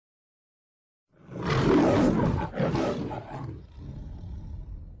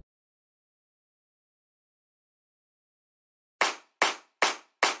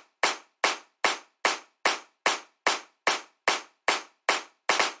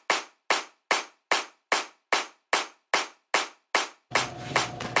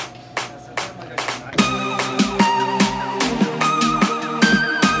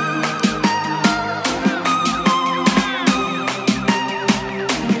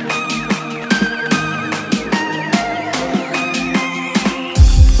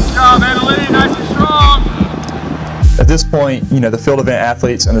At this point, you know, the field event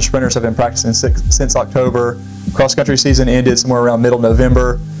athletes and the sprinters have been practicing since October. Cross-country season ended somewhere around middle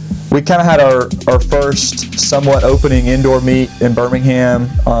November. We kind of had our first somewhat opening indoor meet in Birmingham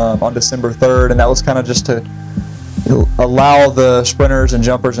on December 3rd, and that was kind of just to allow the sprinters and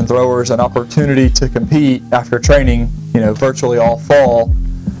jumpers and throwers an opportunity to compete after training, you know, virtually all fall,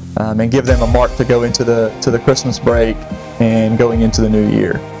 and give them a mark to go into the Christmas break and going into the new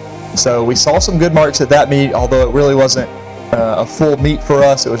year. So we saw some good marks at that meet, although it really wasn't a full meet for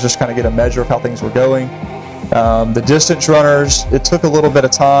us. It was just kind of get a measure of how things were going. The distance runners, it took a little bit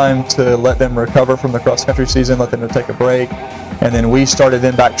of time to let them recover from the cross-country season, let them take a break, and then we started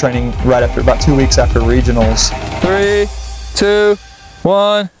them back training right after, about 2 weeks after regionals. 3, 2,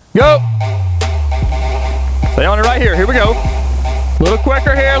 1, go! Stay on it right here. Here we go. A little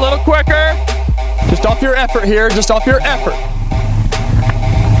quicker here, a little quicker. Just off your effort here, just off your effort.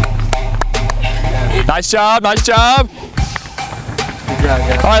 Nice job, nice job. All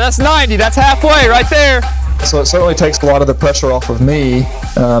right, that's 90, that's halfway right there. So it certainly takes a lot of the pressure off of me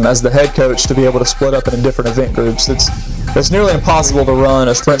as the head coach to be able to split up into different event groups. It's nearly impossible to run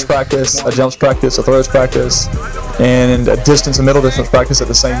a sprints practice, a jumps practice, a throws practice, and a distance and middle distance practice at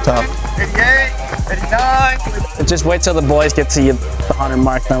the same time. 88, 89. Just wait till the boys get to the 100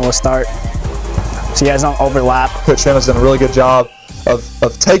 mark, then we'll start. So you guys don't overlap. Coach Shem has done a really good job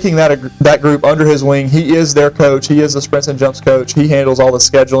of taking that group under his wing. He is their coach. He is the sprints and jumps coach. He handles all the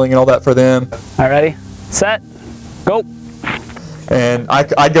scheduling and all that for them. All right, ready, set, go. And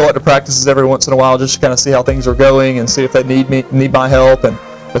I go out to practices every once in a while just to kind of see how things are going and see if they need my help. And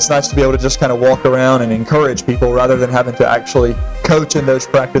it's nice to be able to just kind of walk around and encourage people rather than having to actually coach in those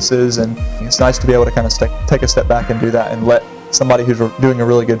practices. And it's nice to be able to kind of take a step back and do that and let somebody who's doing a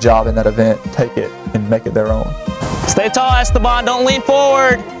really good job in that event take it and make it their own. Stay tall, Esteban, don't lean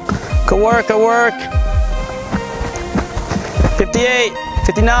forward. Good work, good work. 58,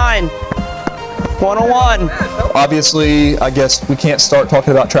 59, 101. Obviously, I guess we can't start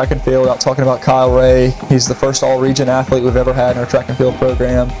talking about track and field without talking about Kyle Ray. He's the first all-region athlete we've ever had in our track and field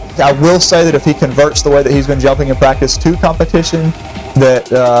program. I will say that if he converts the way that he's been jumping in practice to competition, that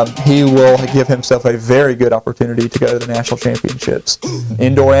he will give himself a very good opportunity to go to the national championships.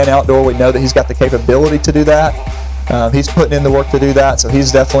 Indoor and outdoor, we know that he's got the capability to do that. He's putting in the work to do that, so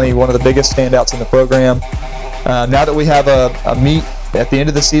he's definitely one of the biggest standouts in the program. Now that we have a meet at the end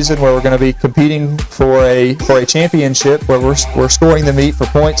of the season where we're going to be competing for a championship, where we're scoring the meet for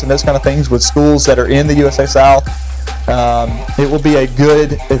points and those kind of things with schools that are in the USA South, it will be a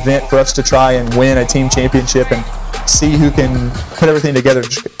good event for us to try and win a team championship and see who can put everything together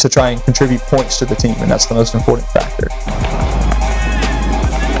to try and contribute points to the team, and that's the most important factor.